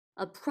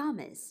a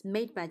promise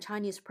made by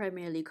Chinese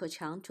Premier Li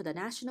Keqiang to the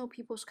National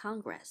People's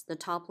Congress, the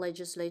top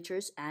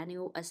legislature's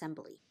annual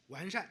assembly.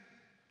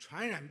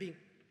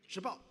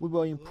 We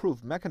will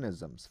improve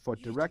mechanisms for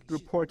direct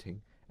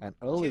reporting and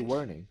early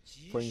warning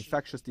for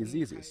infectious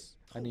diseases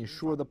and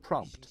ensure the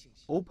prompt,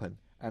 open,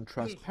 and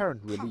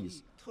transparent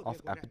release of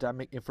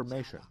epidemic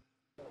information.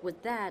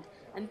 With that,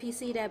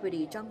 NPC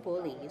Deputy Zhang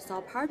Boli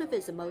saw part of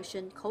his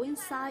motion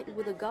coincide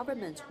with the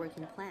government's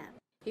working plan.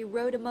 He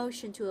wrote a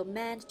motion to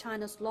amend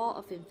China's law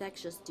of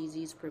infectious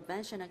disease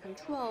prevention and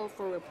control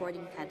for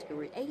reporting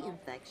Category A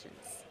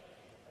infections.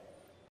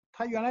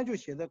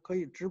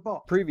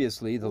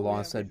 Previously, the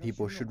law said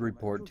people should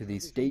report to the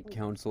State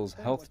Council's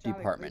Health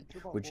Department,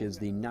 which is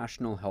the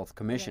National Health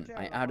Commission.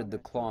 I added the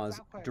clause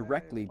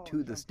directly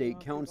to the State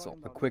Council.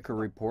 A quicker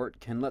report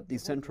can let the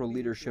central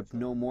leadership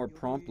know more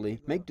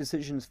promptly, make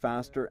decisions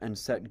faster, and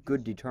set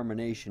good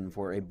determination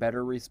for a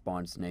better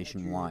response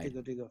nationwide.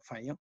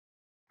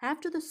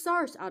 After the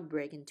SARS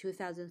outbreak in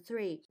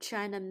 2003,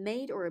 China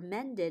made or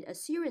amended a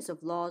series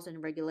of laws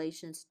and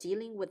regulations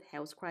dealing with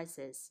health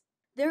crisis.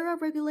 There are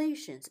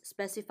regulations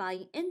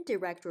specifying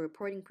indirect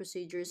reporting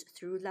procedures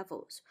through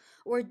levels,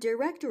 or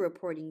direct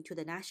reporting to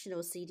the national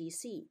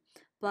CDC,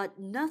 but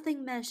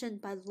nothing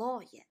mentioned by law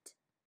yet.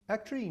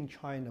 Actually, in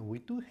China, we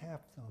do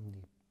have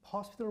the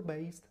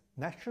hospital-based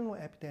national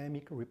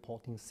epidemic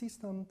reporting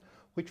system,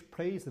 which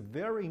plays a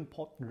very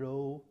important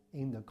role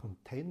in the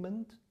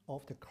containment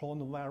of the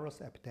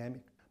coronavirus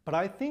epidemic. But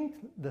I think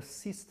the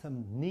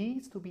system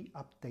needs to be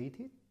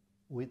updated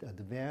with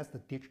advanced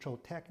digital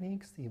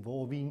techniques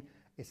involving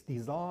its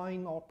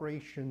design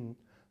operation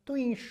to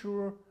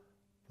ensure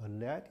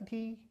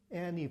validity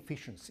and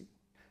efficiency.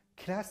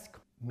 Classic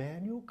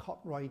manual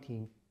code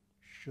writing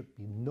should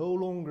be no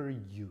longer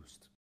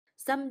used.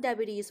 Some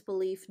deputies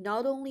believe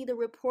not only the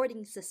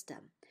reporting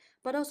system,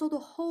 but also the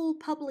whole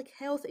public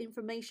health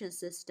information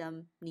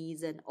system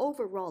needs an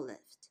overall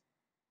lift.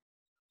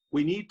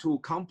 We need to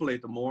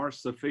complete a more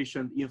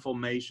sufficient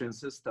information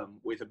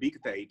system with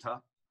big data,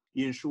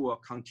 ensure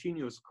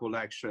continuous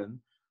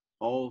collection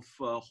of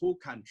whole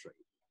country,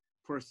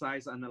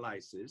 precise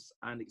analysis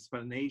and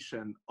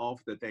explanation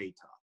of the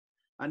data,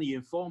 and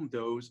inform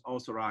those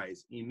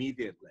authorized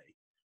immediately,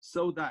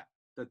 so that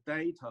the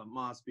data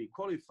must be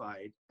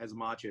qualified as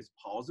much as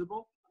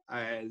possible,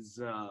 as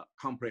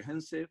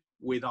comprehensive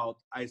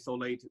without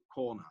isolated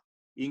corner,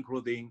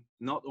 including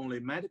not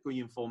only medical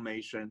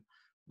information,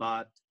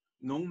 but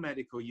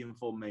non-medical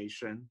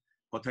information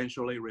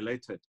potentially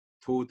related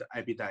to the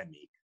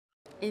epidemic.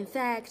 In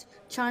fact,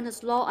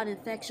 China's law on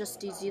infectious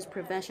disease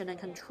prevention and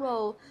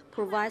control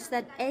provides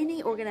that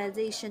any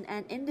organization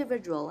and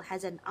individual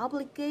has an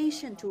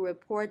obligation to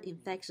report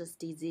infectious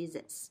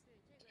diseases.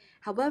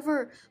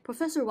 However,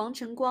 Professor Wang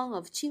Chengguang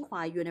of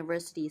Tsinghua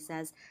University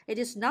says it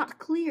is not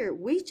clear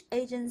which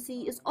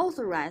agency is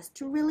authorized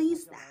to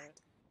release that.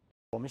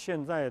 There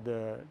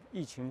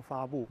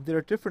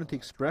are different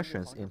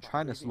expressions in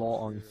China's law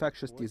on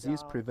infectious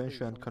disease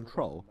prevention and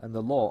control and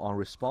the law on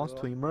response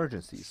to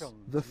emergencies.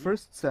 The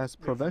first says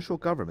provincial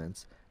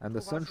governments and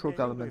the central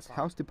government's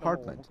health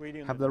department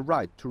have the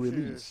right to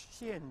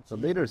release. The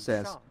later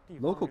says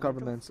local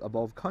governments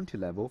above county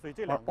level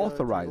are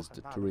authorized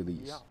to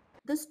release.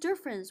 This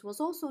difference was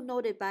also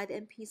noted by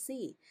the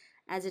NPC,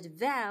 as it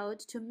vowed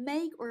to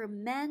make or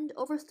amend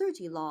over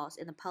 30 laws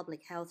in the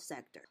public health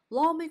sector.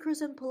 Lawmakers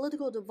and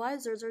political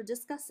advisors are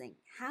discussing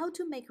how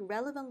to make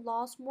relevant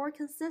laws more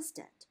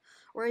consistent,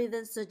 or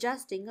even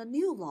suggesting a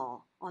new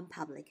law on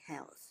public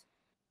health.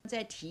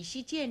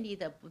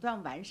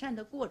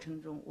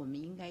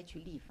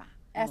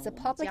 As the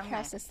public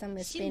health system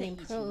is being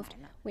improved,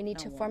 we need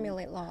to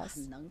formulate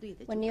laws.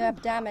 When new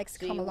epidemics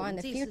come along in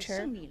the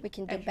future, we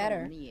can do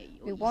better.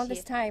 We won't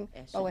this time,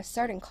 but with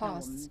certain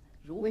costs.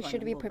 We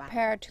should be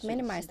prepared to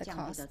minimize the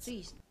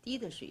costs.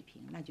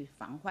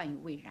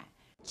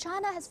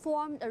 China has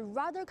formed a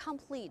rather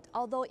complete,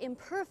 although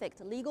imperfect,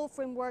 legal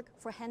framework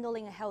for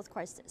handling a health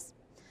crisis.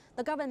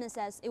 The government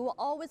says it will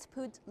always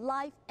put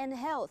life and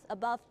health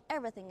above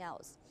everything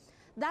else.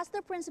 That's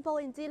the principle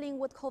in dealing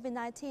with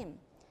COVID-19.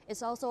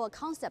 It's also a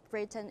concept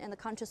written in the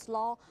country's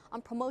law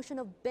on promotion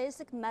of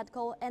basic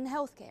medical and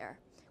health care,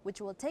 which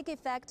will take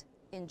effect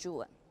in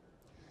June.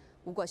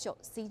 Wu Guoxiu,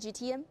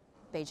 CGTN,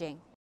 Beijing.